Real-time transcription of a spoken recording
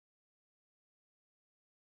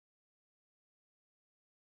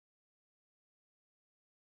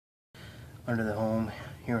under the home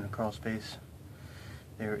here in the crawl space,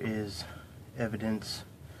 there is evidence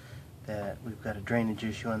that we've got a drainage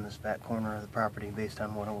issue on this back corner of the property based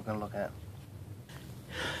on what we're going to look at.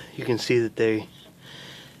 You can see that they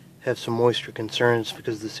have some moisture concerns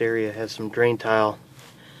because this area has some drain tile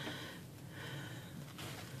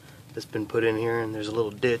that's been put in here, and there's a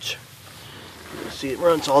little ditch. You can see it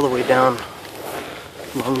runs all the way down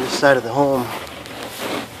along this side of the home.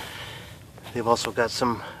 They've also got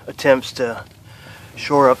some attempts to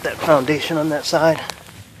shore up that foundation on that side,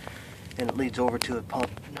 and it leads over to a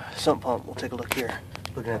sump pump. We'll take a look here.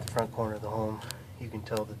 Looking at the front corner of the home, you can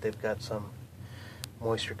tell that they've got some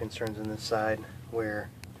moisture concerns on this side where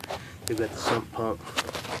they've got the sump pump,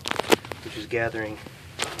 which is gathering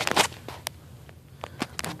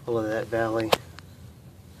all of that valley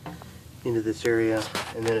into this area,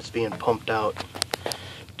 and then it's being pumped out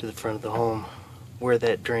to the front of the home. Where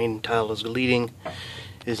that drain tile is leading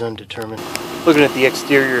is undetermined. Looking at the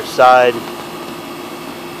exterior side,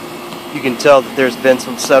 you can tell that there's been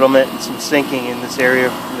some settlement and some sinking in this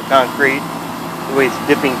area from the concrete, the way it's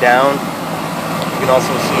dipping down. You can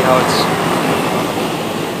also see how it's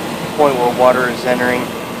the point where water is entering,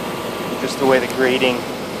 just the way the grading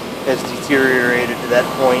has deteriorated to that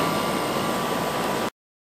point.